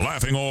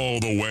laughing all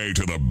the way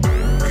to the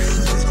bank.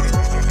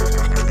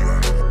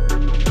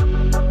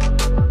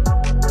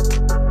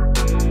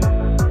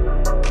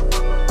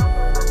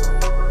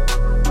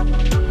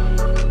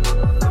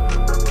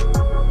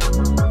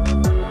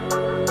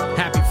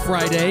 Happy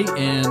Friday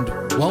and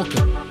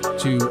welcome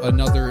to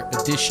another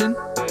edition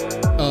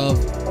of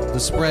the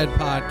Spread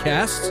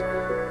Podcast.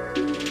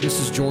 This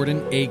is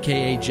Jordan,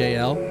 aka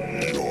JL.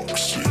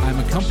 I'm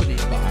accompanied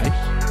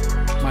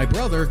by my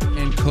brother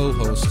and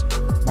co-host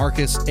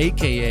Marcus,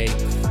 aka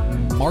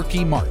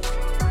Marky Mark.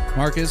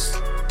 Marcus,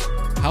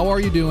 how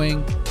are you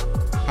doing?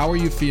 How are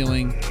you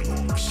feeling?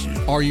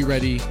 Are you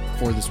ready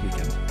for this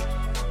weekend?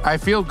 I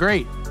feel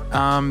great.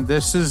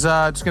 This is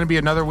it's going to be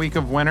another week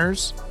of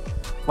winners.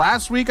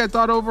 Last week I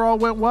thought overall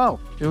went well.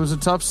 It was a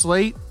tough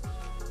slate,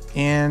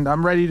 and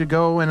I'm ready to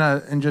go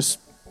and just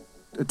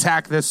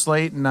attack this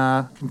slate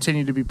and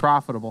continue to be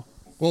profitable.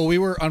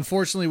 Well,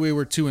 unfortunately we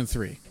were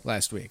 2-3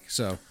 last week,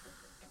 so.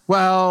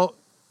 Well,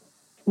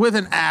 with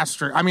an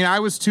asterisk. I mean, I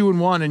was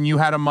 2-1, and you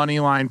had a money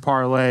line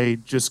parlay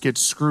just get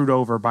screwed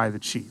over by the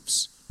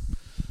Chiefs.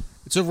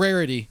 It's a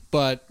rarity,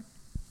 but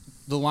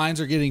the lines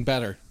are getting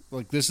better.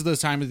 Like, this is the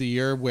time of the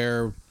year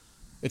where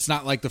it's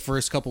not like the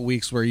first couple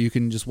weeks where you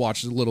can just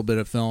watch a little bit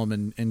of film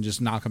and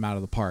just knock them out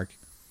of the park.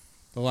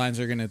 The lines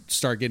are going to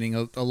start getting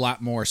a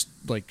lot more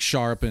like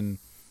sharp, and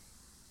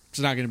it's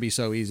not going to be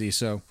so easy.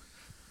 So,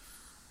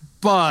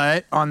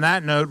 but on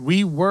that note,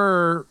 we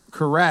were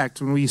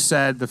correct when we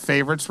said the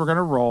favorites were going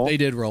to roll. They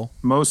did roll.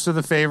 Most of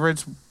the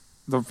favorites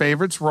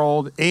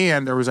rolled,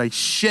 and there was a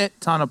shit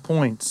ton of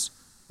points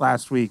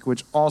last week,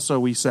 which also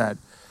we said.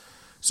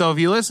 So if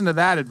you listen to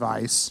that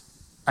advice,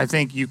 I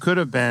think you should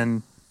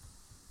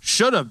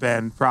have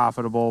been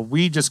profitable.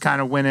 We just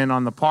kind of went in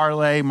on the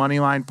parlay, money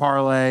line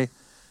parlay,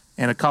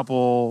 and a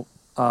couple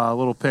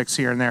little picks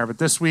here and there. But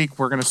this week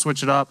we're going to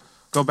switch it up,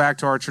 go back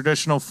to our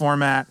traditional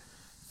format,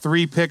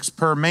 3 picks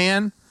per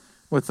man.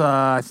 With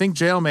I think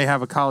JL may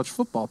have a college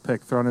football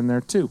pick thrown in there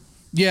too.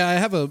 Yeah, I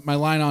have my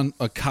line on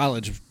a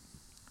college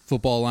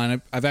football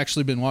line. I've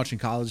actually been watching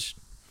college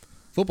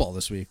football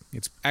this week.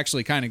 It's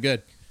actually kind of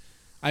good.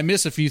 I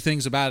miss a few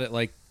things about it.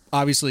 Like,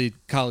 obviously,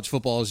 college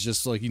football is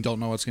just like you don't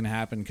know what's going to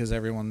happen because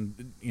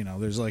everyone,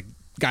 there's like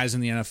guys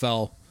in the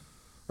NFL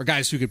or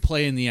guys who could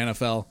play in the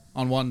NFL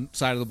on one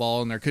side of the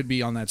ball, and there could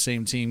be on that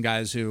same team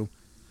guys who,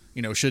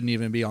 shouldn't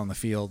even be on the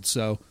field.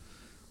 So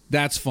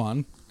that's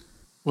fun.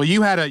 Well,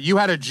 you had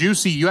a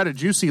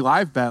juicy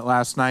live bet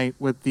last night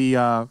with the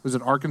was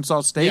it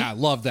Arkansas State? Yeah, I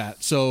love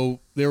that.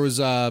 So there was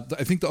I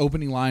think the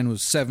opening line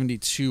was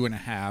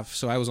 72.5,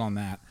 so I was on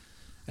that.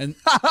 And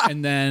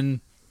and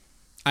then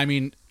I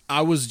mean,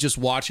 I was just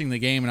watching the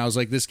game and I was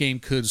like, this game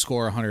could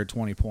score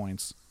 120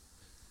 points.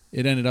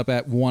 It ended up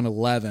at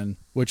 111,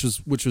 which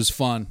was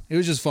fun. It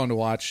was just fun to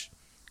watch.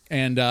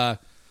 And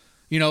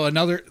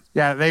another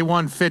they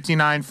won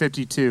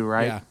 59-52,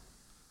 right?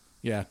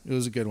 Yeah, it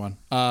was a good one.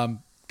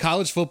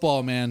 College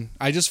football, man.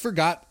 I just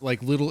forgot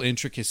like little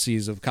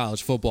intricacies of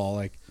college football,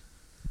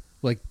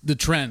 like the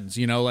trends.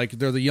 Like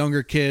they're the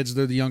younger kids,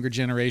 they're the younger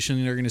generation,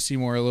 and they're going to see a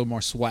little more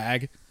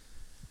swag.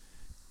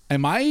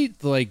 Am I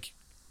like?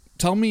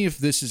 Tell me if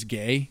this is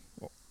gay.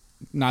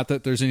 Not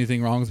that there's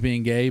anything wrong with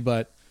being gay,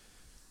 but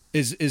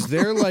is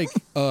there like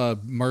a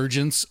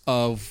emergence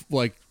of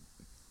like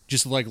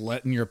just like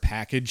letting your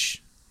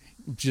package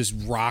just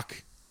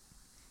rock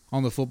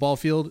on the football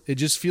field? It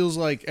just feels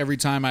like every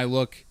time I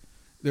look,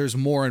 there's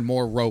more and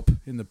more rope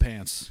in the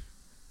pants.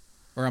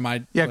 Or am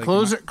I? Yeah,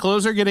 like,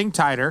 clothes are getting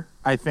tighter.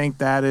 I think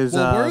that is.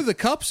 Well, where are the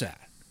cups at?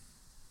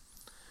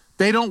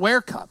 They don't wear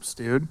cups,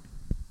 dude.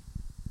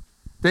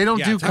 They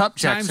don't do cup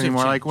checks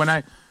anymore. Like when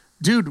I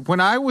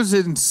was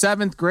in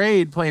 7th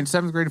grade playing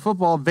 7th grade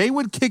football, they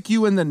would kick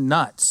you in the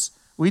nuts.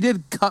 We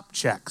did cup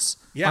checks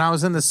when I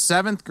was in the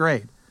 7th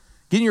grade.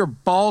 Getting your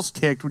balls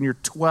kicked when you're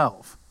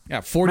 12.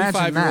 Yeah,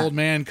 45-year-old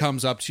man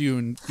comes up to you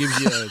and gives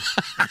you a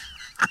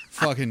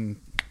fucking.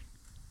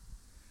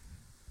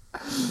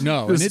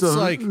 No, and it's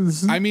like,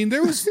 I mean,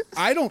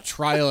 I don't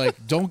try,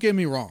 like, don't get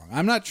me wrong.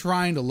 I'm not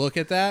trying to look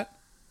at that,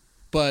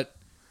 but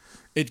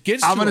it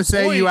gets I'm going to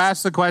say point. You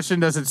asked the question,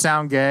 does it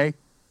sound gay?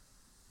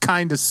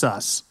 Kind of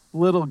sus.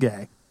 Little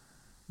gay.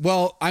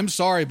 Well, I'm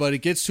sorry, but it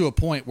gets to a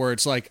point where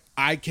it's like,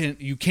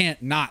 you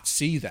can't not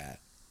see that.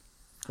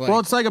 Like, well,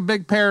 it's like a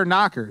big pair of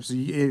knockers.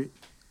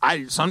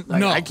 I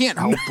can't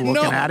help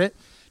looking at it.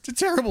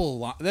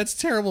 That's a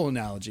terrible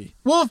analogy.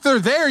 Well, if they're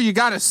there, you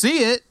got to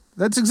see it.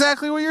 That's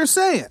exactly what you're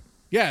saying.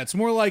 Yeah, it's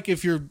more like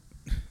it's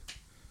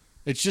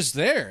just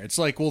there. It's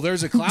like, well,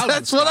 there's a cloud.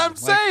 That's what I'm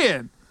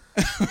saying.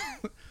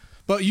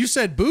 But you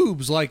said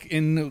boobs, like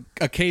in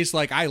a case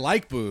like I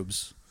like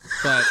boobs,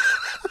 but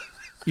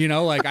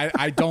like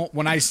I don't.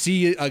 When I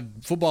see a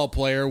football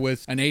player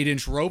with an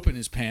 8-inch rope in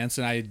his pants,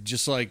 and I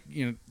just like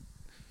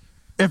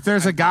if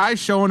there's a guy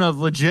showing a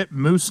legit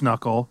moose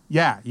knuckle,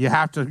 yeah, you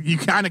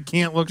kind of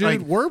can't look.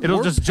 Dude, like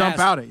it'll just jump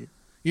out at you.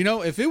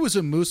 If it was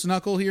a moose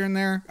knuckle here and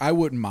there, I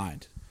wouldn't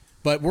mind.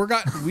 But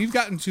we've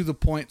gotten to the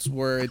points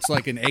where it's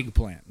like an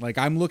eggplant. Like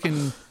I'm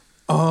looking.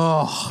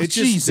 Oh, it's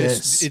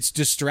Jesus! It's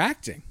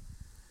distracting.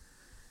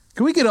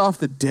 Can we get off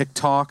the dick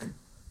talk?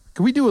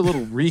 Can we do a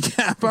little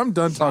recap? I'm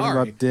done talking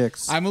Sorry. about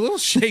dicks. I'm a little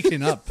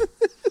shaken up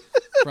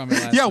from it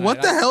last Yeah, night.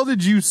 what the hell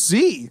did you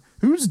see?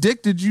 Whose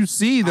dick did you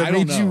see that I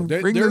don't made know.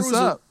 you bring this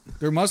up?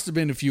 There must have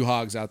been a few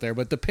hogs out there,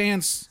 but the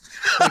pants,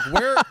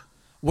 like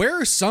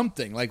where's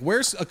something? Like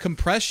where's a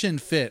compression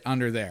fit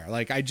under there?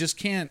 Like I just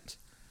can't.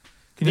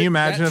 Can you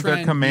imagine if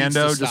they're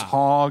commando just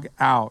hog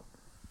out?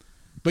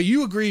 But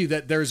you agree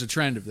that there's a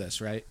trend of this,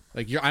 right?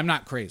 Like I'm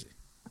not crazy.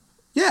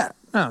 Yeah,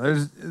 no,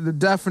 there's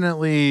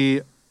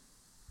definitely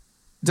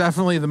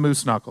the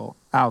moose knuckle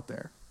out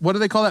there. What do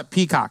they call that?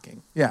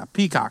 Peacocking. Yeah,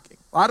 peacocking.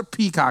 A lot of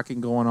peacocking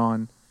going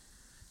on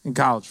in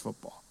college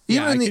football.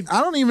 I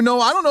don't even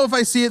know. I don't know if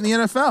I see it in the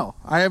NFL.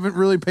 I haven't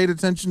really paid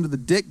attention to the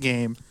dick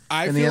game.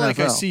 I in feel the like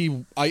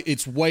NFL.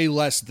 it's way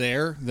less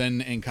there than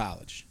in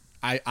college.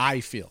 I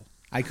feel.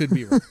 I could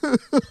be wrong.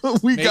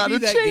 We got to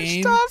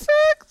change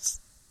topics.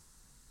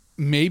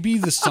 Maybe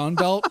the Sun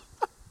Belt.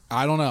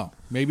 I don't know.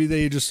 Maybe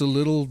they're just a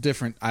little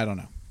different. I don't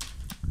know.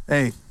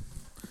 Hey,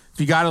 if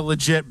you got a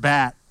legit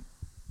bat,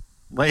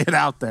 lay it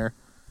out there.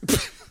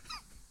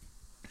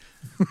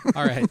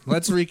 All right,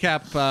 let's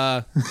recap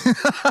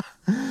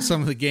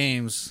some of the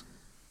games.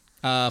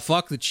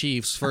 Fuck the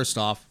Chiefs, first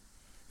off.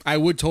 I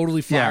would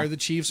totally fire the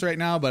Chiefs right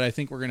now, but I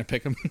think we're going to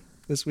pick them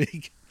this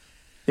week.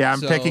 Yeah,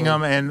 I'm picking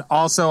them, and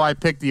also I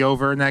picked the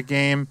over in that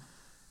game,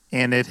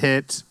 and it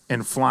hit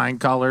in flying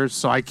colors,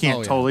 so I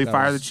can't totally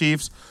fire the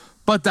Chiefs.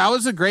 But that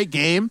was a great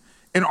game,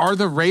 and are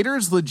the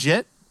Raiders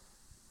legit?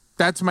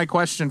 That's my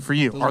question for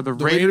you. Are the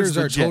Raiders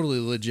legit? Are totally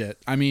legit.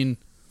 I mean,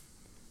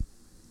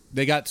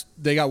 they got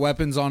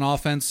weapons on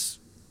offense.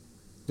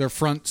 Their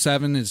front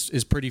seven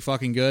is pretty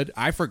fucking good.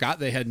 I forgot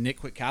they had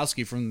Nick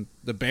Kwiatkowski from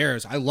the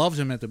Bears. I loved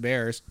him at the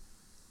Bears.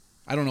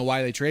 I don't know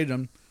why they traded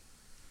him.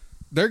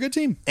 They're a good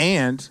team.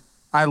 And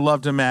I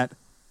loved him at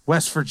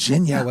West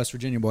Virginia. Yeah, West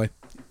Virginia boy.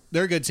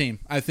 They're a good team.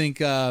 I think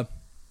they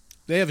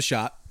have a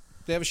shot.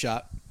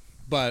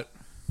 But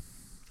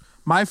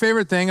my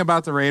favorite thing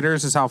about the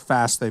Raiders is how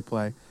fast they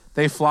play.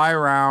 They fly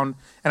around,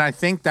 and I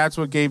think that's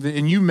what gave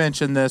and you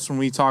mentioned this when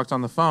we talked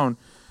on the phone.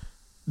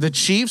 The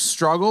Chiefs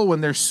struggle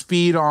when there's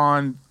speed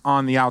on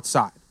the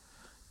outside.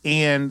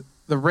 And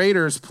the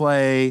Raiders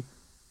play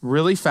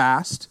really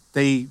fast.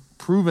 They've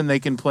proven they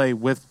can play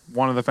with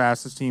one of the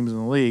fastest teams in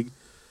the league.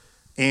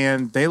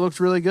 And they looked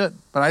really good.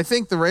 But I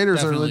think the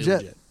Raiders are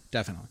legit.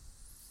 Definitely.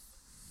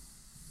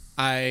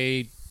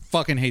 I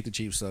fucking hate the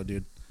Chiefs, though,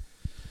 dude.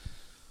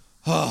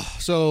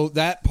 So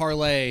that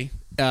parlay,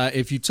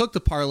 if you took the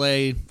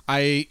parlay,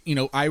 I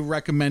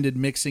recommended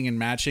mixing and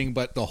matching,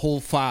 but the whole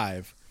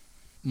 5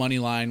 money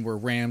line were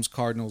Rams,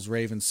 Cardinals,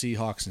 Ravens,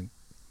 Seahawks, and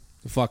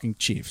the fucking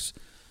Chiefs.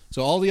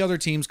 So all the other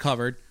teams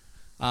covered.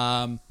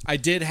 I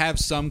did have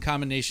some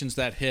combinations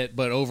that hit,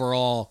 but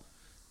overall,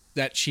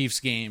 that Chiefs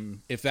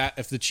game, if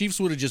the Chiefs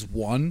would have just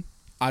won,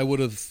 I would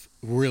have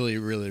really,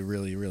 really,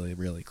 really, really,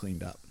 really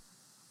cleaned up.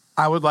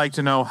 I would like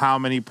to know how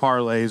many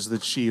parlays the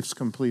Chiefs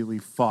completely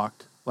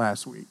fucked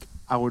last week.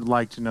 I would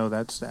like to know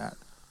that stat.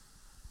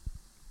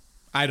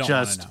 I don't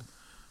want to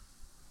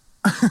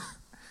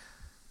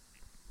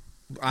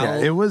know.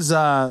 It was.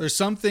 There's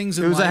some things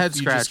in life a head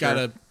you just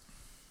scratcher. gotta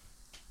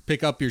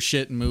pick up your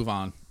shit and move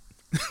on.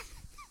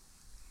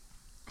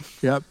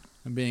 Yep.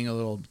 I'm being a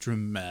little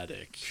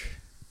dramatic.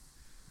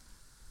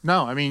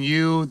 No, I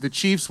mean the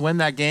Chiefs win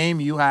that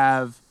game. You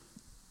have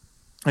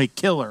a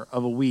killer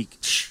of a week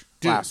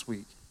last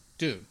week,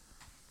 dude.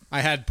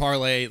 I had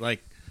parlay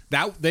like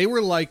that. They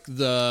were like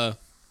the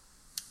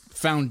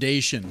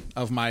foundation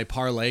of my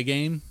parlay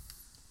game,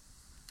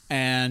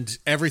 and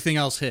everything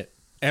else hit.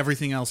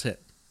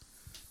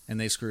 And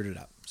they screwed it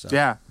up. So.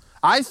 Yeah.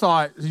 I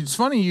thought, it's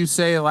funny you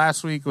say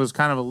last week was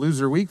kind of a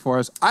loser week for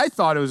us. I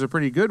thought it was a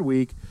pretty good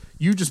week.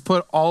 You just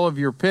put all of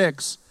your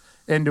picks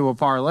into a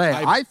parlay.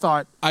 I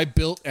thought I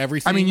built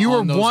everything. I mean, you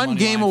were one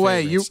game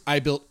away. I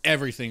built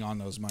everything on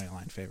those money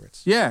line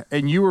favorites. Yeah,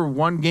 and you were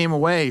one game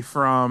away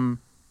from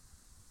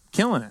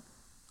killing it.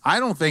 I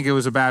don't think it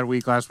was a bad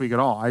week last week at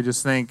all. I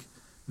just think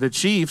the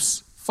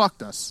Chiefs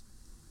fucked us.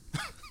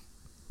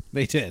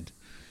 They did.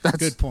 That's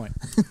good point.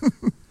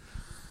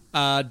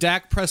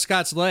 Dak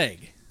Prescott's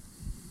leg.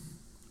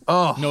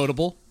 Oh,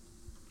 notable.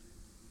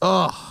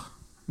 Oh,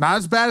 not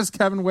as bad as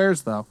Kevin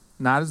Ware's though.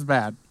 Not as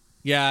bad.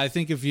 Yeah, I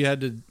think if you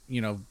had to,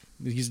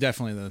 he's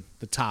definitely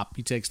the top.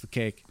 He takes the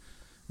cake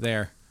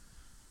there.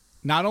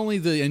 Not only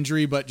the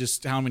injury, but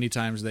just how many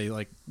times they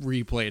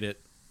replayed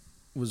it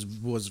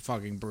was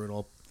fucking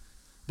brutal.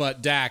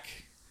 But Dak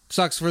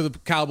sucks for the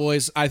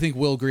Cowboys. I think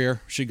Will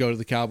Grier should go to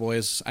the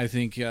Cowboys. I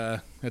think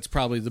that's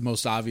probably the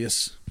most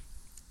obvious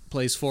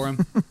place for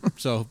him.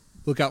 So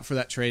look out for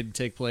that trade to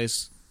take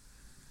place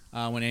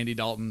when Andy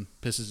Dalton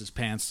pisses his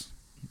pants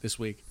this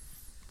week.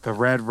 The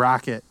Red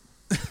Rocket.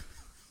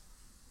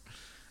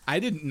 I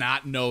did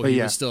not know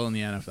he was still in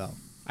the NFL.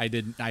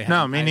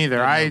 No, me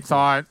neither. I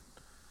thought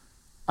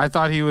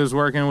he was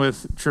working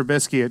with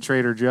Trubisky at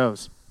Trader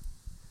Joe's,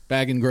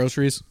 bagging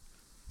groceries,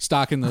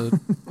 stocking the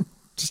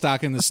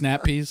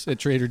snap peas at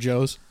Trader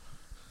Joe's.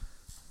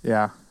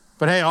 Yeah,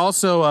 but hey,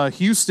 also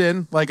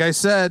Houston, like I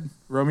said,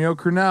 Romeo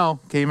Crennel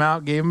came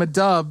out, gave him a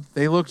dub.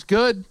 They looked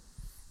good.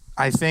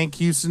 I think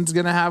Houston's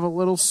going to have a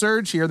little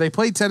surge here. They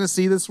play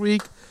Tennessee this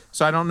week,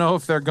 so I don't know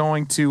if they're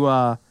going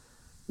to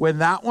win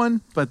that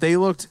one, but they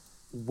looked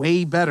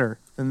way better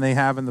than they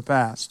have in the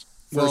past.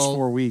 First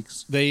 4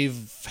 weeks.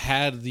 They've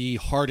had the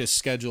hardest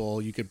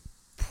schedule you could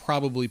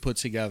probably put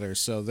together,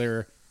 so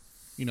they're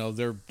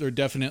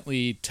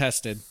definitely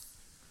tested.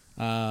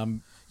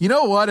 You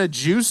know what? A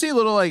juicy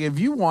little, like, if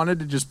you wanted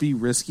to just be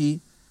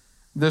risky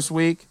this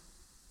week,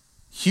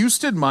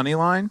 Houston money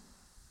line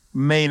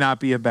may not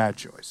be a bad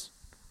choice.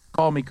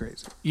 Call me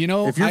crazy. You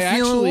know, if you're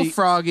feeling a little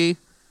froggy,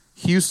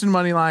 Houston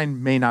money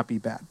line may not be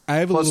bad. I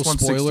have a little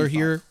spoiler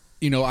here.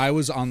 You know,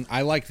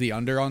 I like the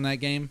under on that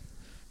game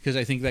because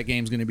I think that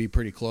game's going to be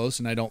pretty close,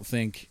 and I don't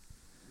think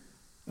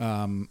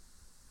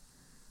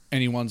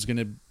anyone's going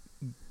to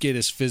get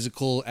as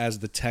physical as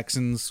the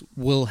Texans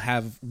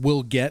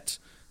will get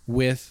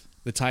with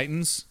the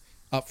Titans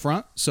up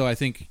front. So I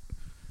think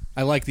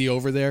I like the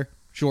over there.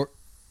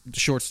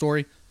 Short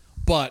story,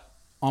 but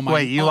on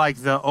my you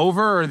like the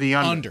over or the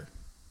under? Under.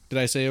 Did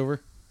I say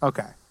over?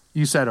 Okay,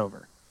 you said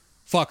over.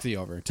 Fuck the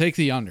over. Take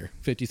the under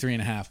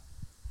 53.5.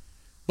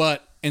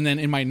 But and then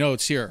in my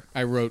notes here,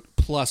 I wrote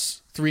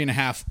plus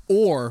 3.5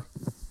 or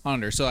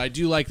under. So I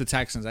do like the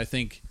Texans. I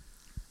think,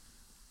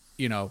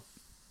 Bill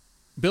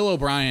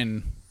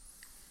O'Brien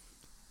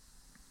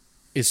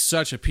is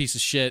such a piece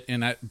of shit,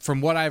 and from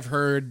what I've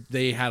heard,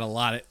 they had a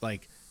lot of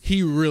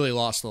he really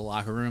lost the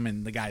locker room,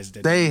 and the guys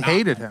did. They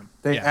hated him.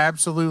 They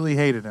absolutely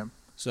hated him.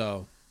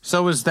 So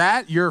is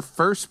that your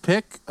first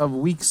pick of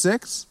Week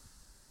 6?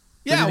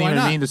 Yeah, why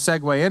not? I mean to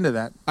segue into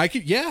that. I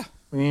could, yeah.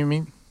 What do you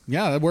mean?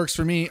 Yeah, that works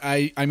for me.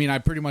 I mean, I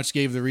pretty much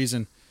gave the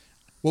reason.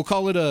 We'll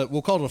call it a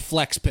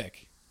flex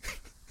pick.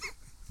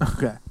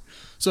 Okay.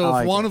 So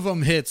if one of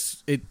them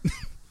hits, it.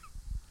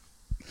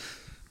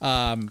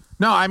 No,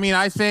 I mean,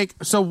 I think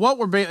so.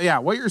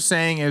 What you're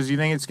saying is you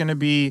think it's going to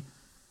be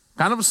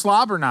kind of a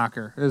slobber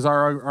knocker, as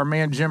our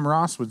man Jim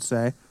Ross would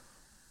say.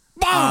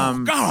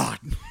 Oh God!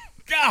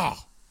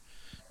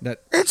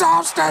 That it's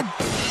Austin.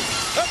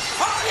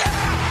 Oh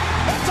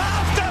yeah! It's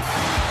Austin!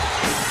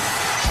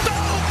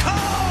 Stone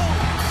Cold!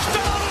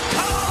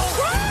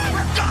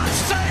 For God's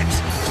sakes!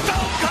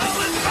 Stone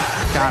Cold is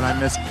back! God,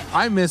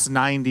 I miss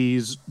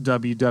 90s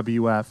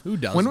WWF. Who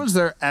doesn't? When was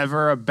there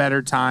ever a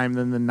better time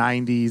than the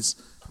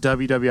 90s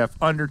WWF?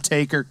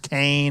 Undertaker,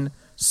 Kane,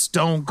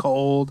 Stone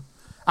Cold.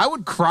 I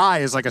would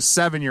cry as like a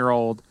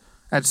 7-year-old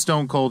at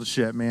Stone Cold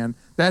shit, man.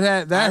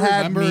 That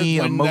had me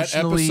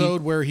emotionally. That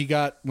episode where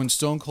when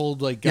Stone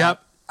Cold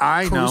got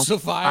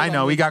crucified. I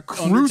know. He got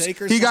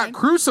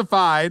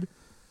crucified.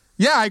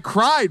 Yeah, I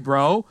cried,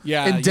 bro.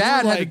 Yeah, and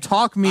Dad had to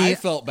talk me. I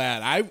felt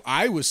bad.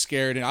 I was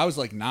scared, and I was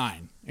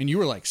 9, and you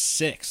were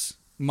 6.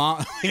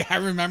 Mom, I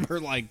remember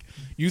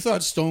you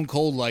thought Stone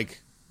Cold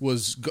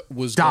was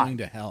going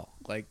to hell.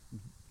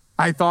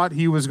 I thought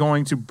he was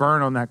going to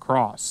burn on that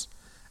cross,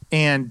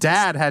 and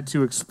Dad had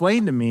to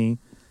explain to me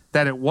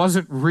that it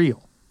wasn't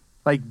real.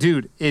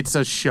 Dude, it's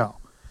a show.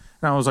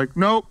 And I was like,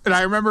 nope. And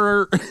I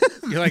remember...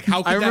 You're like,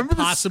 how could that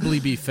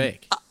possibly be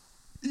fake?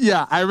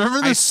 Yeah, I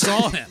remember this. I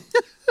saw him.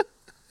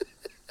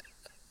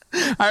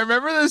 I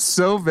remember this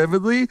so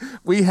vividly.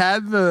 We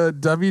had the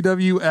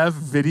WWF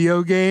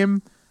video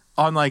game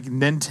on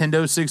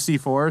Nintendo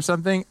 64 or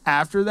something.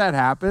 After that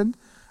happened,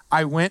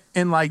 I went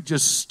and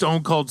just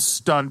Stone Cold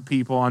stunned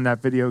people on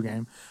that video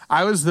game.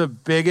 I was the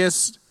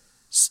biggest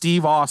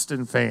Steve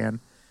Austin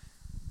fan.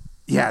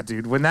 Yeah,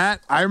 dude.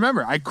 I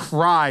remember I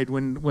cried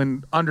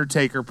when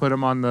Undertaker put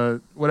him on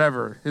the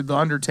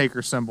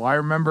Undertaker symbol. I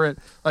remember it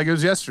like it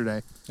was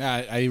yesterday.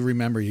 Yeah, I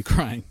remember you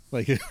crying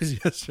like it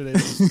was yesterday.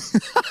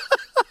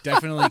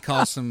 Definitely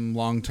caused some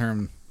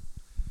long-term,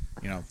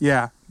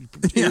 Yeah,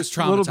 it was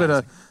traumatizing.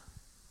 A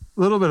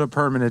little bit of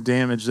permanent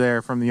damage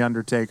there from the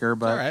Undertaker,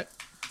 but all right.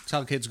 That's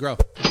how kids grow.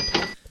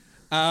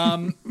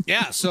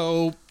 Yeah.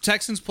 So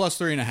Texans plus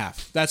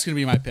 3.5. That's gonna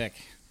be my pick.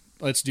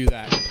 Let's do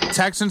that.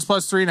 Texans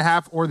plus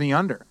 3.5 or the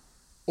under.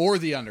 Or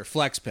the under.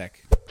 Flex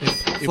pick.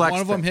 If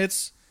one of them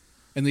hits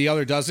and the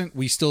other doesn't,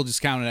 we still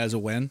just count it as a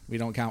win. We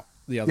don't count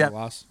the other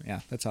loss. Yeah,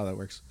 that's how that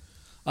works.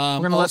 We're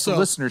going to let the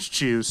listeners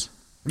choose.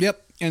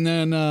 Yep. And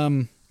then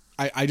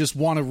I just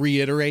want to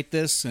reiterate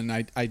this, and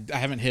I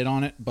haven't hit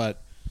on it,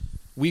 but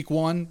week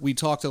 1, we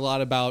talked a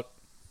lot about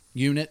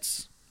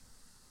units.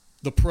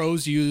 The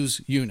pros use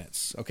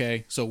units,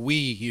 okay? So we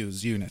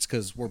use units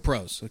because we're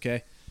pros,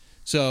 okay?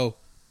 So...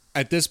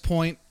 at this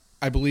point,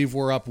 I believe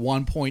we're up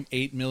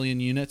 1.8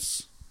 million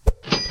units,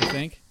 I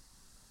think.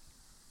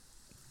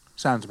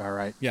 Sounds about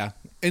right. Yeah,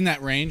 in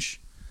that range.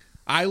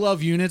 I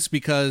love units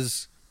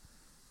because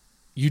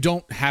you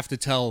don't have to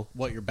tell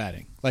what you're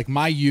betting.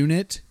 My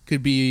unit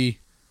could be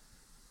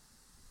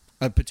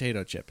a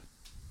potato chip.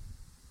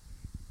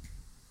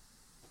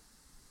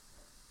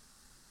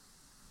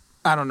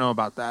 I don't know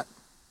about that.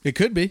 It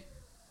could be.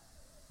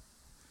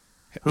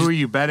 Who are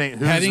you betting?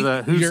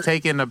 Who's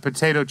taking a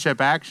potato chip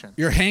action?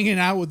 You're hanging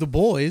out with the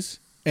boys,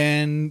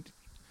 and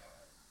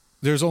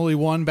there's only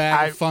one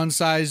bag of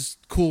fun-sized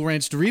Cool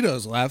Ranch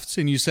Doritos left,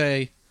 and you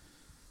say,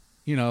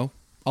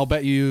 I'll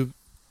bet you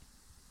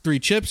 3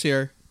 chips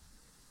here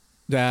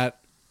that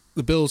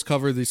the Bills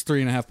cover these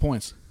 3.5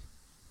 points.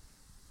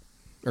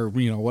 Or,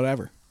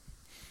 whatever.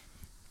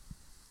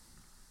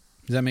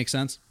 Does that make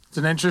sense? It's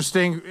an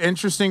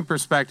interesting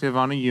perspective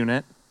on a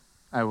unit.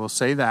 I will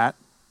say that.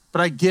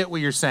 But I get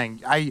what you're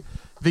saying.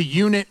 The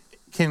unit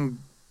can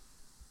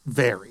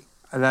vary.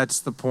 That's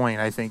the point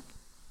I think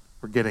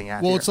we're getting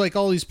at. Well, here. it's like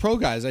all these pro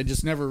guys. I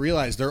just never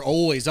realized they're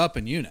always up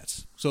in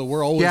units. So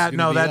we're always up.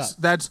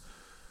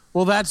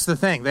 That's the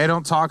thing. They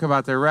don't talk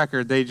about their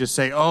record. They just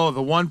say, "Oh,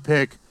 the one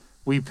pick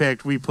we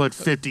picked, we put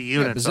 50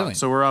 units on,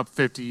 so we're up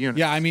 50 units."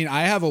 Yeah, I mean,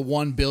 I have a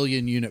 1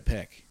 billion unit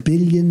pick.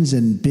 Billions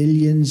and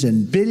billions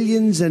and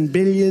billions and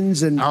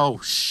billions and... Oh,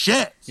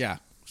 shit. Yeah,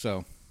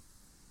 so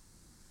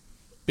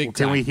big Well,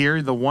 time. can we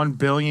hear the 1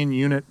 billion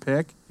unit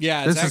pick?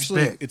 Yeah, This is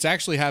big. it's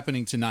actually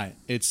happening tonight.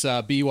 It's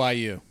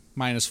BYU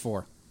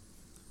 -4.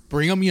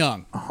 Bring them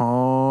young.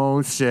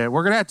 Oh, shit.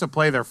 We're going to have to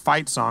play their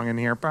fight song in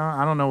here.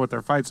 I don't know what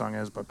their fight song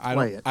is, but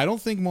play it. I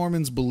don't think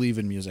Mormons believe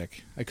in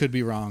music. I could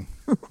be wrong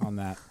on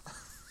that.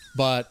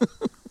 But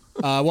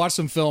watch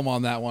some film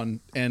on that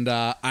one, and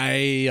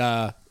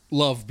I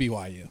love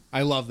BYU.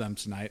 I love them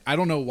tonight. I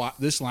don't know why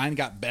this line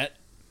got bet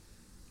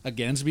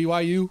against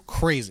BYU.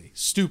 Crazy.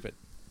 Stupid.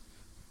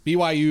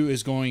 BYU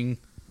is going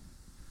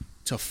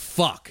to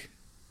fuck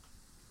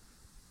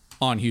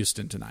on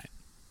Houston tonight.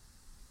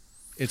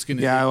 It's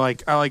gonna. Yeah, I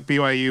like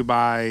BYU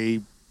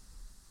by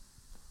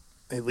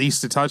at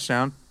least a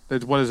touchdown.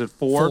 What is it?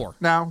 4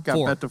 now? Got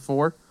 4. bet to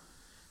 4.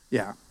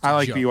 Yeah, I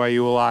like Joke.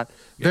 BYU a lot.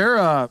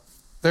 Yeah.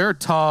 They're a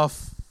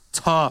tough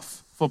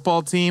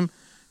football team.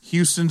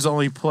 Houston's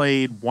only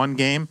played 1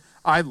 game.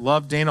 I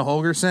love Dana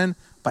Holgerson,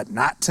 but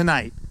not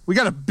tonight. We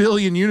got 1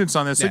 billion units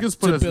on this. Yeah, They just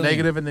it's put a us billion.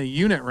 negative in the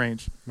unit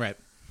range. Right.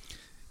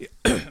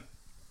 It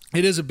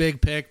is a big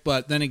pick,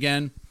 but then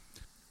again,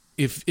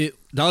 if it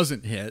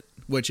doesn't hit,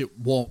 which it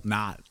won't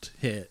not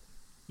hit,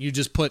 you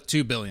just put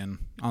 2 billion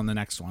on the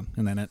next one,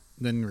 and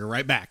then you're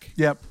right back.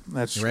 Yep,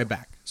 that's You're true. right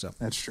back. So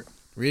That's true.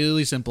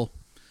 really simple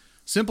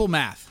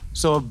math.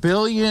 So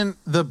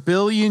the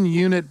billion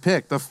unit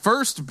pick, the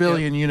first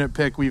billion unit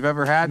pick we've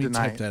ever had Let me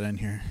tonight type that in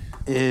here.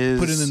 is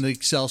Put it in the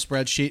Excel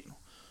spreadsheet.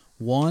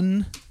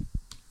 1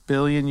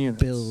 billion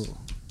units.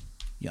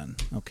 billion.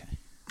 Okay.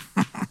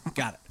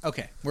 Got it.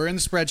 Okay. We're in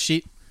the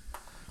spreadsheet.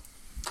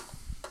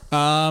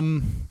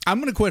 I'm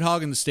going to quit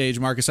hogging the stage,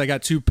 Marcus. I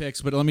got 2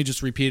 picks, but let me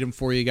just repeat them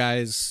for you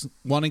guys.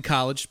 One in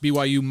college,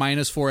 BYU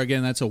 -4.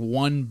 Again, that's a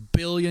 1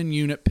 billion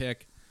unit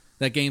pick.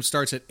 That game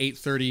starts at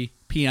 8:30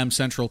 p.m.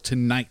 Central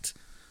tonight.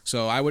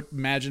 So I would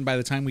imagine by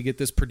the time we get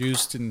this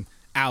produced and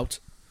out,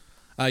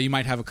 you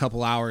might have a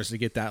couple hours to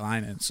get that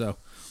line in. So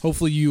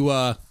hopefully you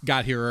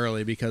got here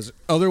early, because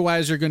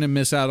otherwise you're going to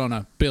miss out on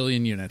 1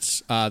 billion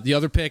units. The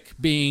other pick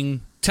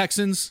being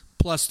Texans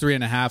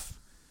 +3.5.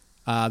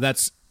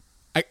 That's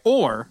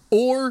or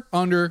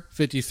under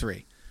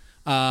 53.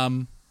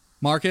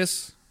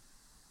 Marcus,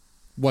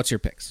 what's your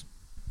picks?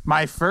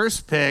 My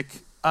first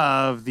pick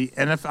of the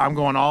NFL, I'm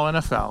going all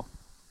NFL,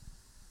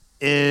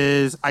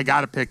 is I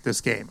got to pick this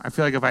game. I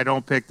feel like if I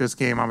don't pick this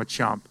game, I'm a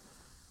chump.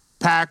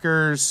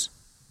 Packers,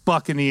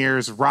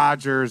 Buccaneers,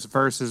 Rodgers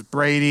versus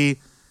Brady.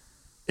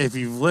 If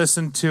you've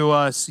listened to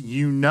us,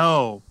 you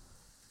know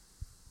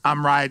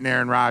I'm riding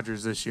Aaron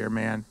Rodgers this year,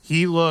 man.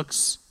 He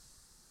looks...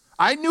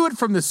 I knew it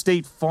from the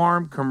State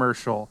Farm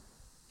commercial.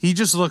 He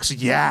just looks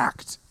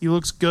yacked. He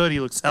looks good. He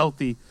looks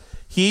healthy.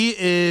 He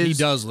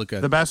does look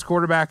good. The best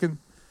quarterback in...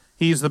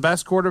 He's the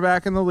best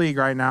quarterback in the league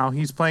right now.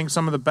 He's playing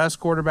some of the best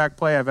quarterback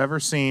play I've ever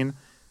seen.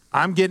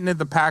 I'm getting at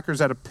the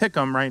Packers at a pick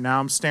 'em right now.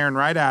 I'm staring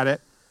right at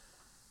it.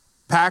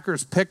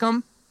 Packers pick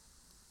 'em.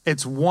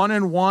 It's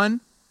 1-1.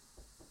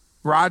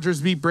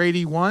 Rodgers beat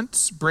Brady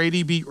once.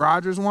 Brady beat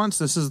Rodgers once.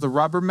 This is the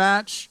rubber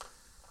match.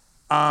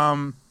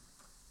 Tom's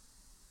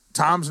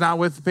not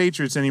with the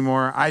Patriots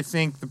anymore. I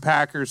think the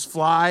Packers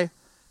fly. I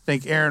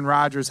think Aaron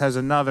Rodgers has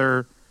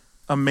another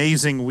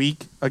amazing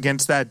week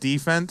against that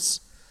defense.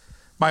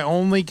 My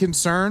only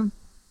concern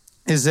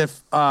is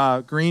if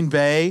Green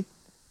Bay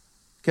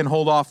can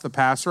hold off the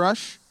pass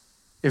rush.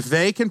 If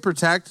they can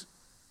protect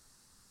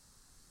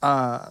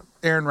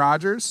Aaron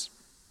Rodgers,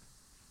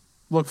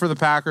 look for the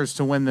Packers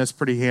to win this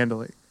pretty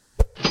handily.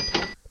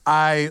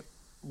 I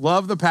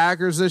love the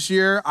Packers this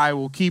year. I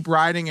will keep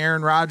riding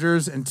Aaron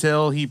Rodgers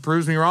until he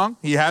proves me wrong.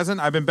 He hasn't.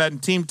 I've been betting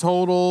team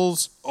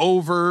totals,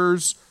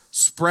 overs,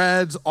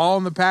 spreads, all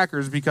in the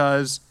Packers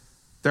because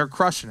they're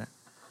crushing it.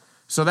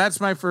 So that's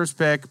my first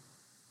pick.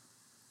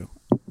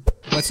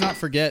 Let's not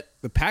forget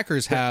the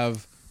Packers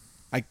have.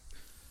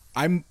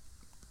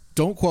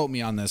 Don't quote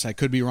me on this. I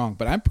could be wrong,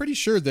 but I'm pretty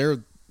sure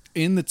they're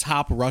in the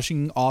top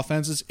rushing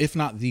offenses, if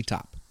not the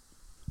top.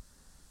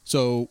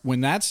 So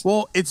when that's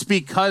it's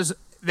because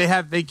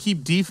they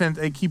keep defense.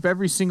 They keep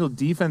every single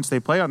defense they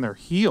play on their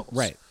heels.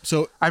 right.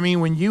 So I mean,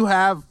 when you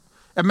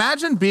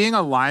imagine being a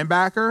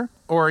linebacker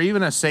or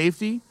even a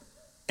safety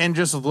and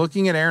just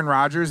looking at Aaron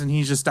Rodgers and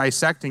he's just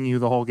dissecting you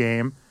the whole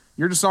game.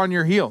 You're just on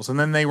your heels, and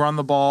then they run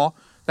the ball.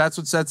 That's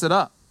what sets it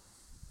up.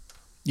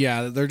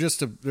 yeah, they're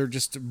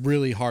just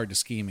really hard to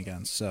scheme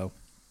against. So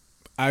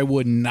I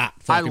would not.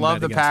 I love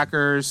bet the against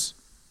Packers.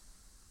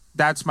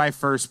 That's my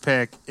first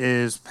pick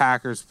is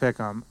Packers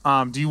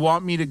pick'em. Do you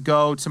want me to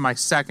go to my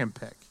second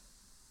pick?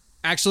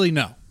 Actually,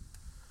 no.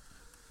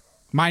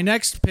 My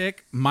next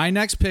pick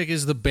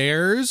is the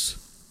Bears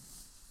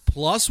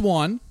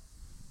 +1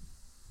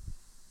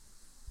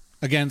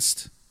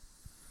 against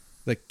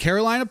the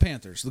Carolina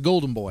Panthers, the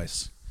Golden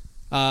Boys.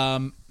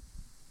 There's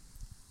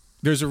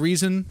a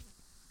reason.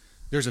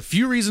 There's a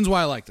few reasons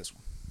why I like this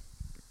one.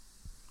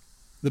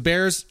 The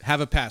Bears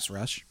have a pass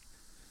rush.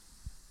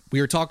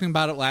 We were talking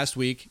about it last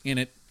week, and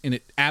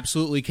it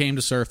absolutely came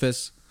to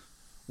surface.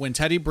 When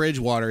Teddy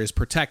Bridgewater is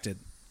protected,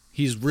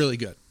 he's really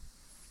good.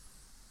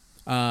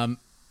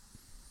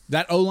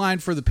 That O-line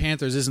for the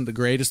Panthers isn't the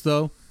greatest,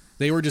 though.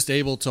 They were just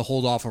able to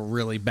hold off a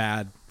really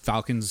bad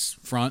Falcons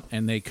front,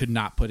 and they could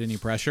not put any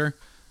pressure.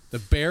 The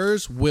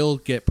Bears will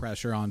get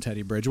pressure on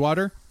Teddy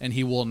Bridgewater, and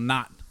he will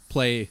not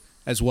play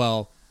as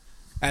well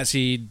as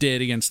he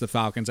did against the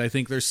Falcons. I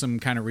think there's some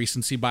kind of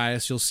recency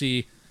bias you'll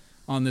see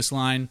on this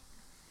line.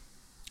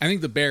 I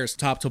think the Bears,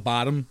 top to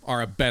bottom,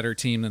 are a better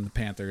team than the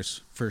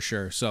Panthers, for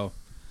sure. So,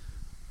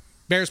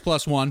 Bears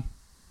 +1.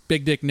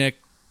 Big Dick Nick,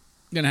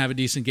 going to have a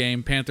decent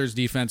game. Panthers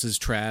defense is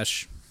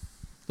trash.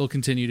 They'll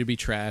continue to be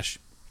trash.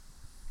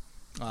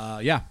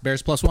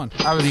 Bears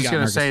 +1. I was just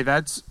going to say,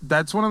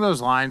 that's one of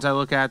those lines I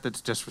look at that's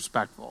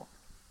disrespectful.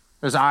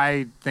 Because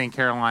I think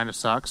Carolina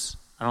sucks.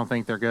 I don't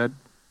think they're good.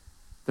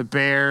 The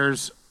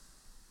Bears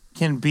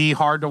can be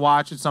hard to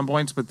watch at some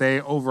points, but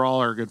they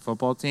overall are a good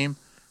football team.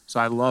 So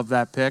I love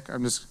that pick.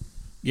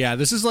 Yeah,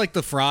 this is like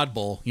the fraud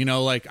bowl.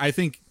 I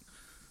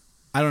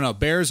don't know.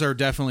 Bears are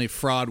definitely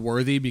fraud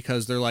worthy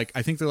because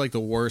I think they're like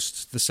the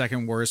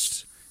second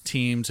worst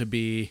team to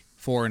be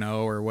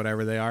 4-0 or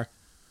whatever they are.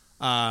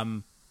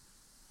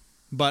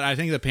 But I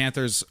think the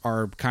Panthers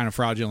are kind of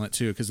fraudulent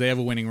too because they have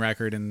a winning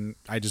record, and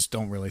I just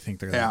don't really think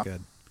they're that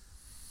good.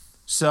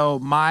 So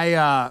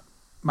my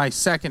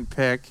second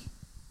pick,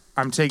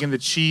 I'm taking the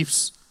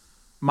Chiefs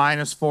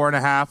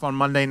 -4.5 on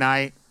Monday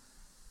night.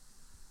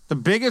 The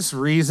biggest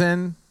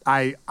reason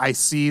I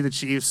see the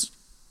Chiefs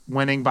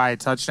winning by a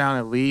touchdown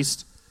at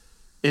least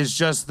is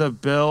just the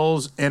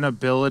Bills'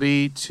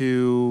 inability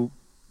to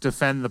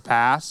defend the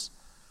pass.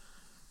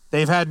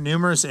 They've had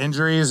numerous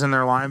injuries in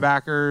their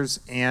linebackers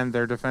and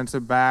their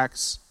defensive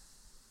backs.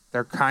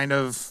 They're I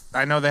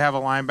know they have a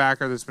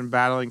linebacker that's been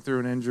battling through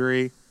an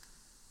injury,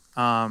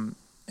 and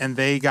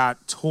they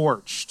got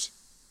torched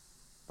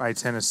by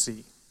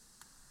Tennessee.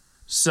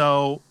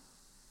 So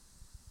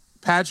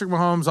Patrick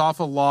Mahomes off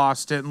a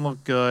loss, didn't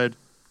look good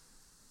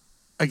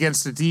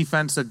against a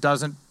defense that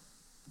doesn't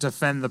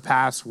defend the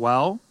pass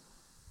well.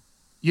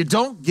 You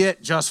don't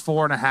get just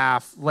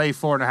 4.5, lay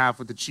 4.5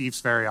 with the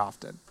Chiefs very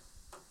often.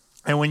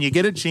 And when you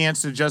get a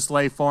chance to just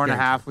lay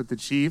 4.5 with the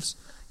Chiefs,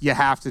 you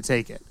have to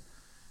take it.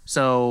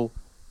 So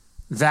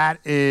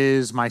that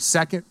is my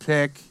second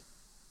pick.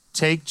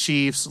 Take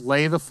Chiefs,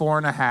 lay the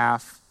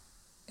 4.5,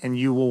 and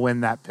you will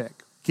win that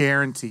pick.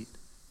 Guaranteed.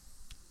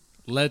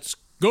 Let's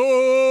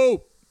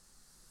go!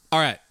 All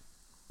right.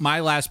 My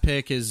last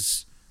pick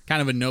is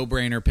kind of a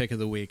no-brainer pick of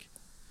the week.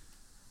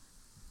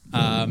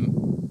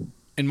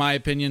 In my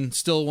opinion,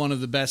 still one of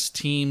the best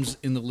teams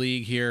in the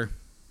league here.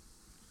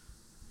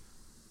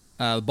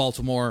 The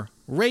Baltimore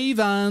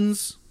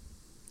Ravens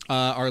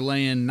are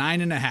laying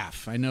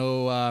 9.5. I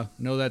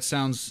know that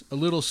sounds a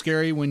little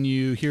scary when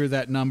you hear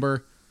that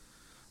number,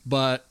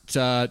 but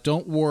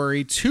don't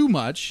worry too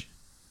much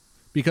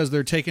because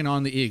they're taking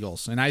on the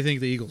Eagles, and I think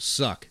the Eagles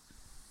suck.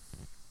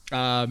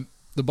 The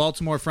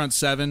Baltimore front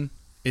seven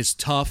is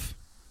tough,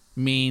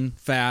 mean,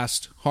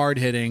 fast,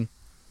 hard-hitting.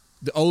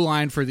 The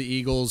O-line for the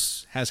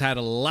Eagles has had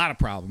a lot of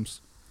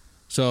problems.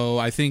 So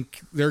I think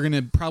they're going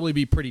to probably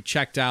be pretty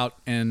checked out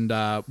and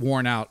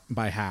worn out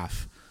by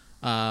half.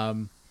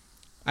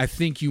 I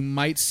think you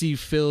might see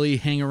Philly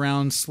hang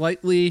around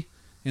slightly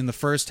in the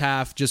first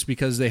half just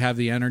because they have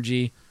the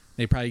energy.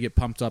 They probably get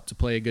pumped up to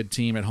play a good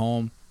team at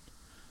home.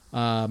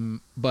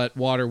 But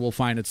water will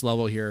find its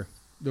level here.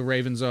 The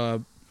Ravens,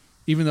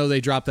 even though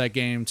they dropped that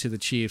game to the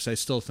Chiefs, I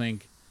still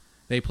think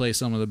they play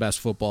some of the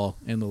best football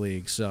in the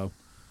league. So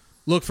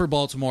look for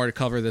Baltimore to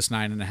cover this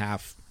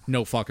 9.5.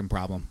 No fucking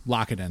problem.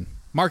 Lock it in.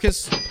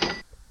 Marcus,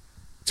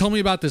 tell me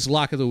about this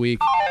lock of the week.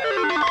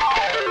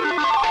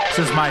 This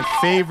is my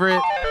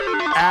favorite,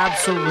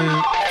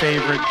 absolute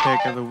favorite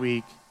pick of the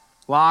week.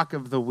 Lock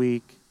of the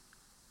week.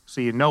 So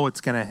you know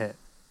it's going to hit.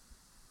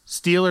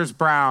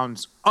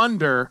 Steelers-Browns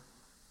under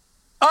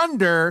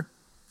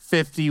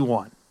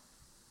 51.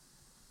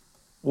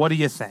 What do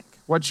you think?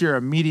 What's your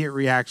immediate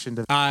reaction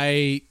to that?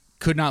 I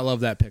could not love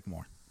that pick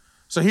more.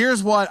 So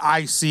here's what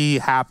I see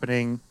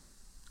happening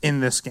in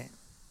this game.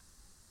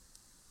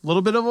 A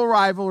little bit of a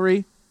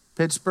rivalry.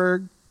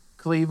 Pittsburgh,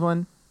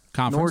 Cleveland,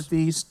 Conference?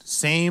 Northeast,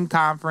 same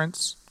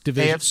conference.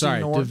 Division. AFC Sorry,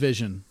 North.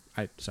 division.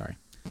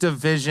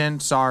 Division,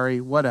 sorry,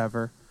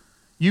 whatever.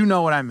 You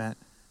know what I meant.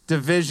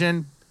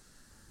 Division.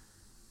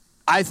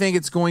 I think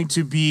it's going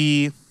to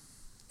be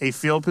a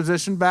field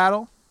position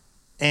battle,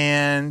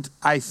 and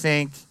I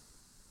think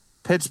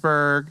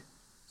Pittsburgh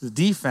The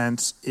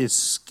defense is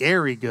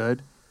scary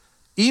good,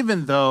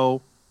 even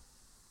though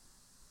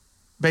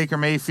Baker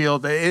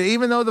Mayfield,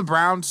 even though the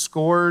Browns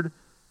scored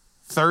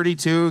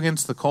 32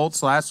 against the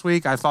Colts last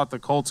week, I thought the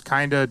Colts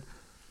kind of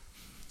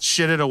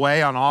shitted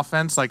away on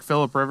offense. Like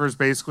Phillip Rivers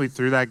basically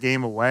threw that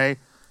game away.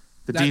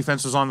 The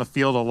defense was on the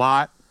field a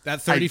lot.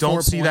 That 34 I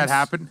don't see that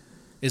happen.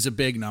 Is a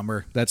big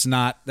number.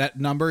 That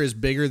number is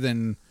bigger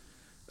than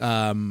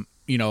what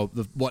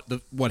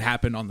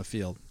happened on the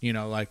field.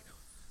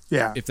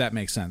 If that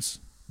makes sense.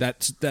 They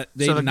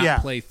did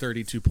not play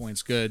 32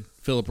 points good.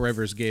 Phillip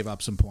Rivers gave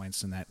up some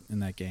points in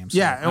that game.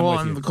 So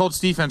and the Colts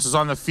defense is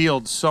on the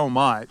field so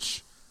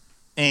much,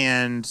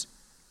 and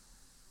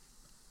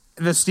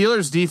the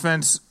Steelers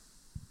defense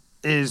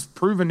is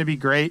proven to be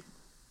great.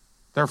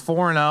 They're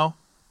 4-0.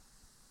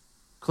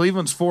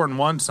 Cleveland's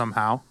 4-1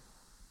 somehow.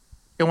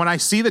 And when I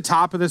see the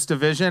top of this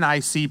division, I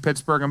see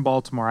Pittsburgh and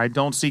Baltimore. I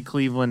don't see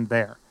Cleveland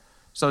there.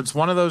 So it's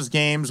one of those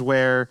games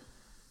where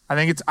I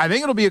think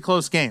it'll be a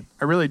close game.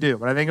 I really do.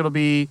 But I think it'll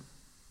be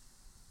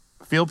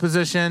field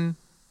position,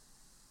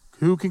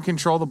 who can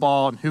control the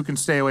ball, and who can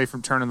stay away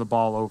from turning the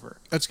ball over.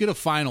 Let's get a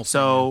final.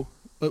 So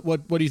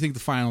what do you think the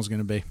final is going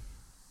to be?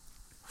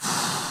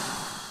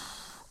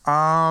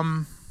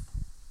 I'm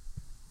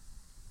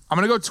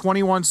going to go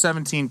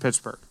 21-17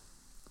 Pittsburgh.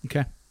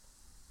 Okay.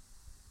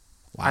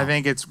 Wow. I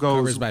think it goes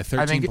covers by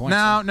 13 points.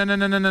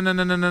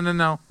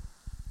 No.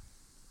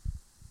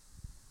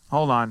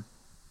 Hold on.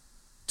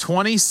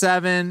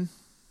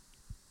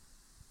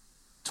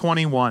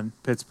 27-21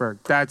 Pittsburgh.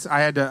 I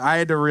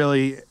had to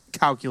really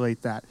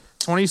calculate that.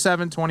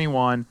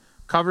 27-21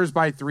 covers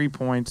by 3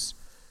 points.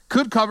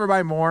 Could cover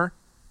by more.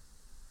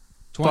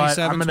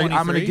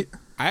 27-23.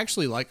 I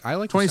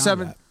like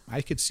 27. That.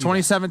 I could see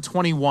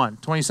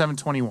 27-21.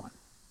 27-21.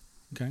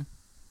 Okay.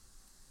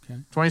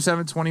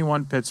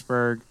 27-21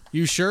 Pittsburgh.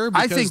 You sure?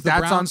 Because I think the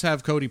Browns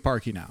have Cody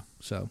Parkey now,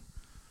 so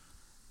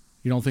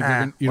you don't think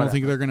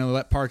they're going to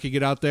let Parkey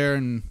get out there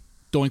and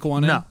doink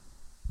one in?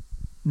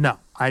 No,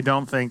 I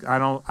don't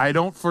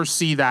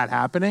foresee that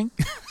happening.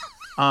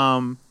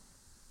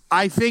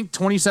 I think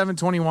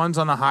 27-21's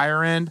on the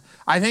higher end.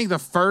 I think the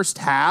first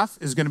half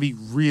is going to be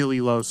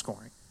really low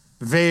scoring,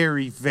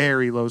 very,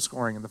 very low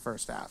scoring in the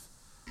first half.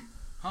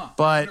 Huh.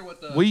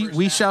 But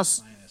we shall.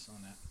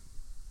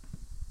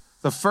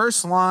 The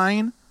first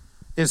line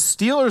is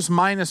Steelers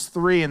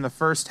 -3 in the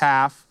first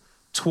half.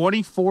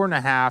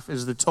 24.5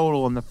 is the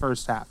total in the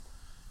first half.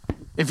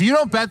 If you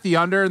don't bet the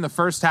under in the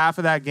first half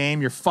of that game,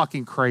 you're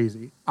fucking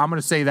crazy. I'm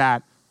going to say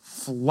that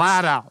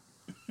flat out.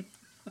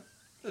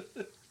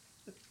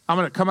 I'm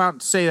going to come out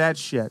and say that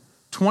shit.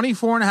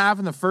 24.5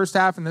 in the first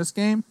half in this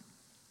game.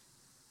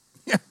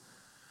 Yeah.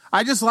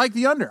 I just like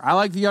the under. I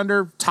like the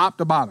under top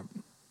to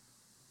bottom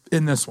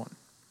in this one.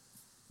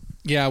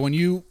 Yeah,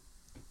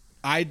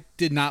 I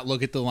did not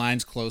look at the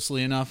lines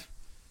closely enough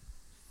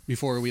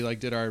before we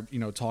did our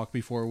talk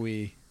before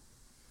we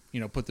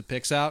put the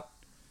picks out.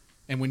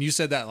 And when you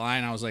said that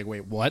line, I was like,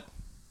 wait, what?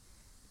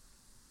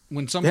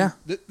 This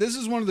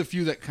is one of the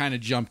few that kind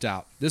of jumped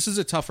out. This is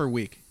a tougher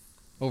week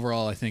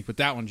overall, I think, but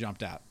that one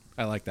jumped out.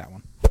 I like that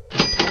one.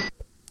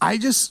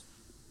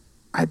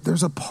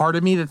 There's a part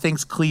of me that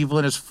thinks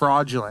Cleveland is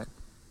fraudulent.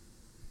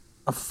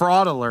 A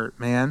fraud alert,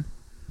 man.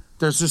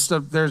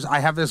 I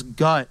have this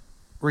gut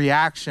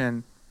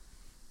reaction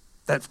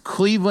that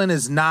Cleveland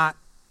is not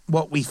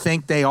what we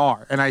think they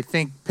are. And I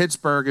think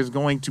Pittsburgh is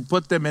going to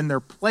put them in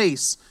their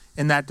place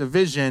in that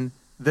division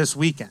this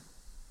weekend.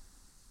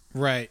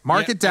 Right.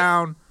 Mark it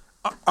down.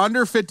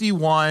 Under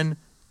 51.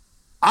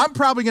 I'm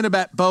probably going to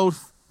bet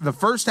both the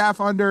first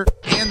half under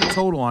and the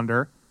total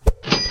under.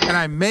 And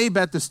I may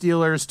bet the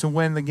Steelers to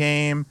win the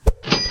game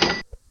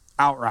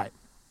outright.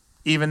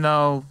 Even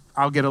though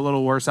I'll get a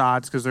little worse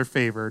odds because they're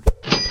favored.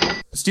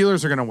 The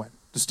Steelers are going to win.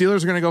 The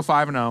Steelers are going to go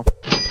 5-0.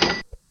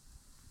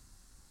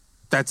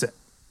 That's it.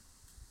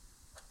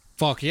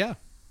 Fuck yeah.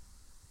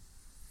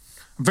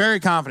 I'm very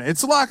confident.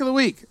 It's the lock of the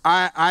week.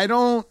 I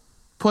don't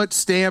put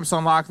stamps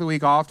on lock of the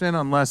week often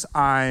unless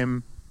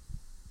I'm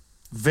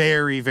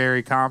very,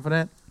 very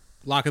confident.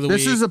 Lock of the week.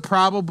 This is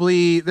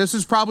probably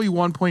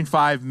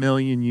 1.5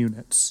 million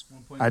units,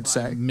 I'd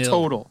say.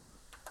 Total.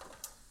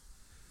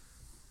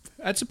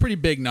 That's a pretty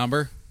big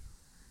number.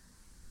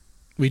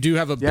 We do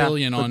have a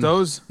billion on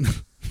those.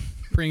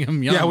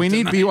 Brigham Young. Yeah, we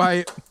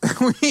tonight.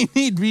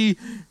 need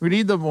we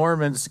need the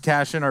Mormons to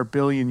cash in our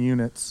billion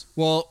units.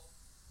 Well,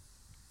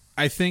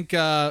 I think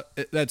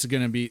that's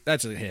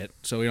a hit,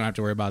 so we don't have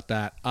to worry about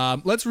that.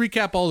 Let's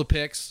recap all the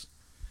picks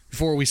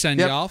before we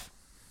send you off.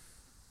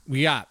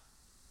 We got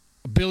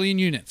 1 billion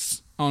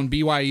units on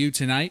BYU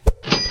tonight.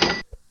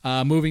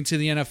 Moving to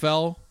the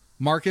NFL,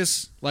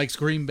 Marcus likes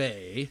Green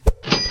Bay.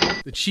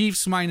 The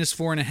Chiefs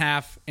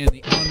 -4.5 and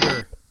the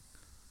under.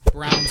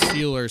 Browns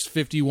Steelers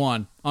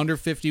 51. Under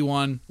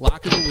 51.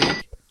 Lock of the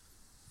week.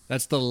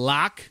 That's the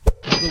lock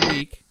of the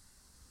week.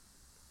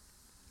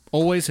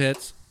 Always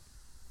hits.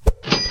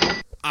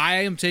 I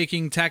am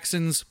taking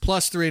Texans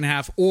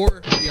 +3.5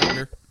 or the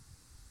under.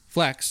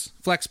 Flex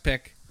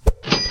pick.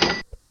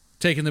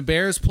 Taking the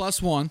Bears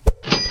 +1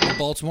 and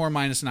Baltimore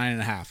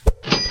 -9.5.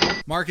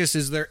 Marcus,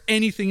 is there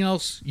anything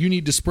else you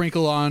need to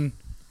sprinkle on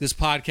this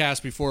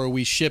podcast before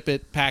we ship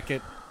it, pack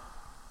it,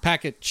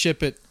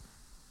 ship it,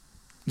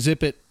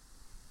 zip it,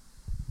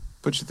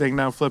 Put your thing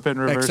down, flip it, and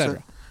reverse it?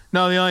 etc.?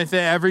 No, the only thing,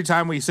 every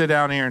time we sit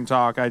down here and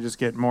talk, I just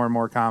get more and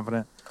more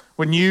confident.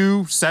 When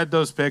you said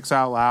those picks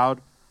out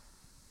loud,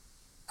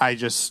 I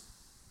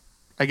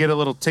get a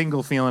little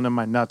tingle feeling in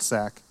my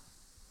nutsack.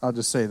 I'll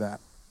just say that.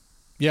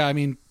 Yeah, I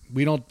mean,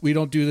 we don't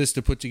do this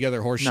to put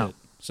together horse No. shit.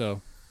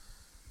 So,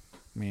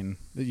 I mean,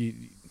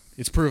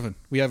 it's proven.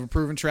 We have a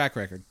proven track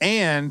record.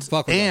 And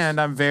Fuck with us.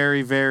 I'm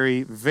very,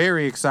 very,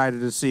 very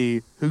excited to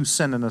see who's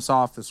sending us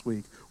off this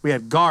week. We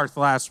had Garth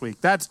last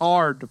week. That's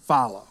hard to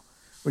follow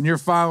when you're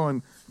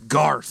following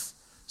Garth.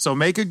 So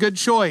make a good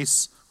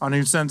choice on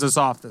who sends us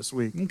off this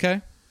week.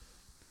 Okay.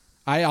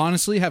 I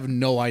honestly have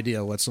no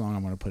idea what song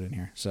I'm going to put in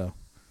here. So,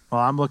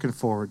 Well, I'm looking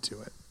forward to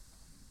it.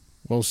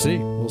 we'll see.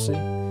 We'll see.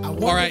 All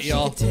right,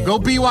 y'all. Go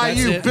That's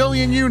BYU, it.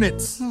 billion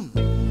units.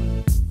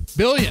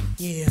 Billion.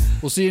 Yeah,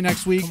 We'll see you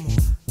next week.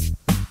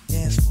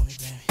 dance for me,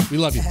 baby. We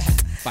love you.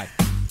 Bye.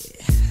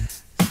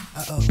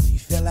 Uh-oh, you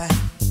feel that?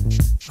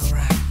 All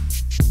right.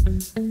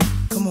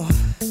 Come on.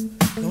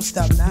 Don't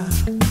stop now.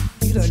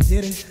 You done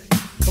did it.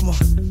 Come on.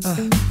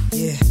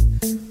 Yeah.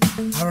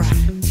 All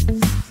right.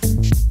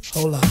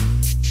 Hold up.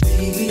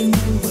 Baby,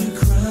 when we're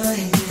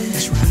crying.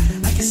 That's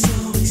right. I get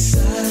so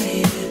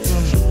excited.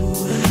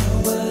 Ooh,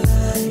 how I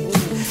like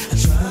it. I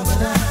try,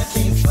 but I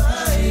can't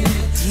fight it.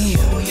 Yeah.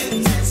 Oh,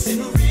 you're dancing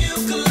real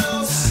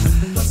close.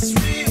 Plus it's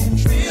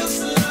real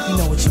slow. You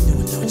know what you're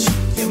doing, don't you?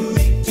 You're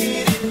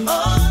making it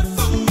hard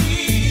for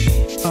me.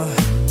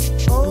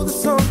 Oh, the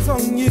song's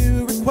on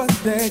you.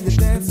 Requested you're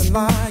dancing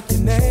like you're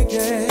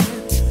naked.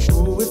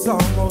 Oh, it's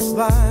almost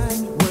like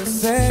we're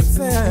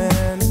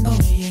sexing. Oh,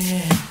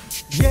 yeah.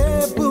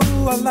 Yeah, boo,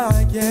 I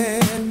like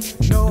it.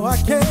 No, I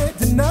can't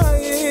deny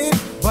it.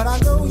 But I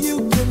know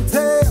you can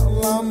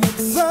tell I'm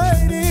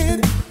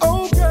excited.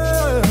 Oh,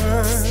 girl.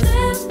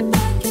 Step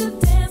back, you're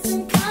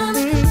dancing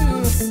kinda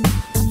close.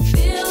 I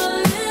feel a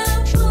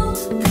little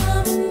pull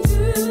coming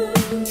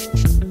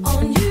through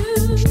on you.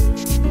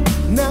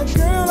 Now,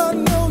 girl, I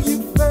know you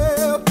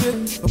felt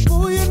it. But,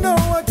 boo, you know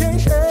I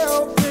can't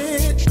help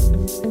it.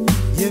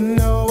 You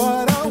know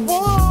what I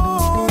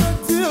wanna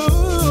do.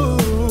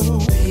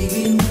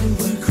 Baby, when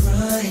we're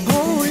crying.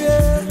 Oh,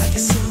 yeah. I get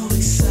so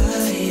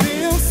excited.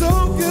 Feel so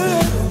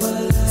good,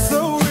 so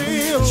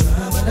real.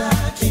 But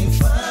I can't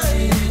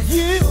fight it.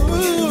 You,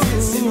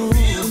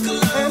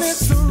 and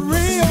it's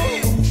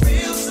real.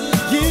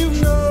 Slow.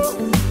 You know,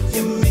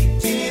 You're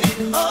making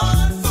it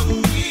hard for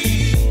me.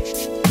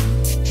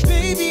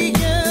 Baby,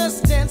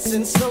 just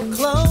dancing so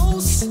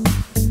close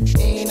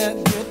ain't a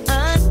good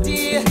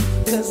idea.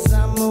 'Cause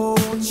I'm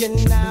on you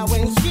now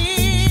and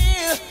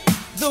here.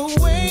 The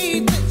way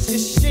that you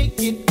shake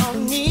it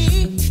on me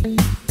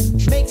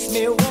makes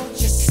me want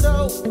you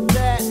so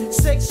bad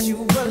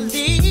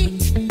sexually.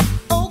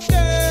 Oh,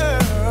 girl.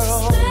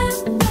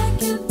 Step back,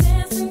 you're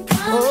dancing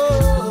kinda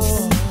close.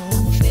 Oh.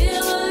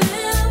 Feel a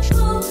little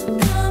pull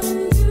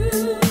coming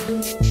through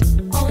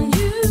on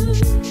you.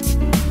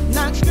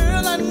 Now,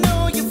 girl, I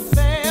know you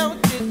felt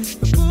it,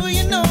 but boo,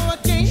 you know I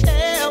can't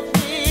help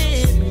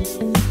it.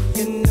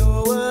 You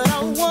know what I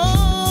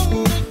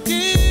want to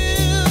do.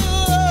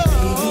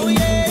 Oh,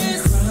 yes.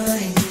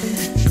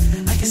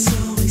 I get so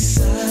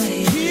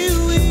excited.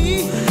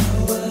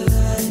 How I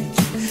like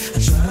it. I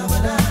try,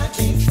 but I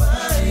can't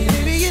fight it.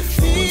 Baby, it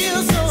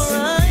feels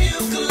alright.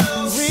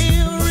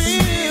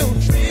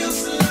 Real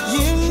slow.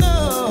 You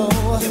know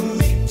you're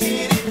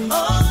making it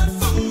hard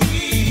for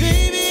me.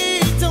 Baby,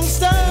 don't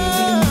stop.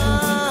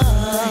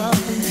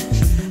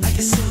 I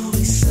get so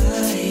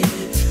excited.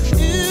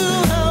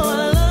 Ooh, how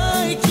I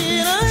like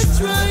it. I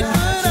try,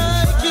 but I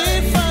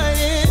can't fight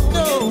it.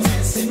 No.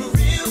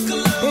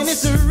 And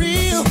it's a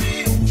real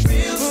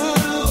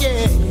slow.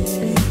 Yeah.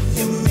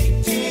 You're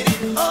making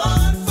it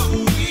hard for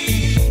me.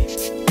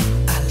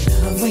 I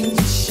love when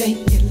you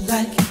shake it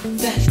like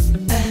that.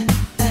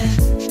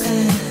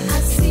 I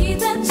see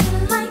that you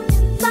like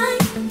it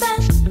like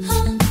that.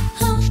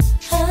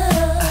 I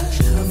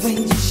love when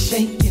you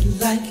shake it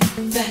like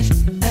that.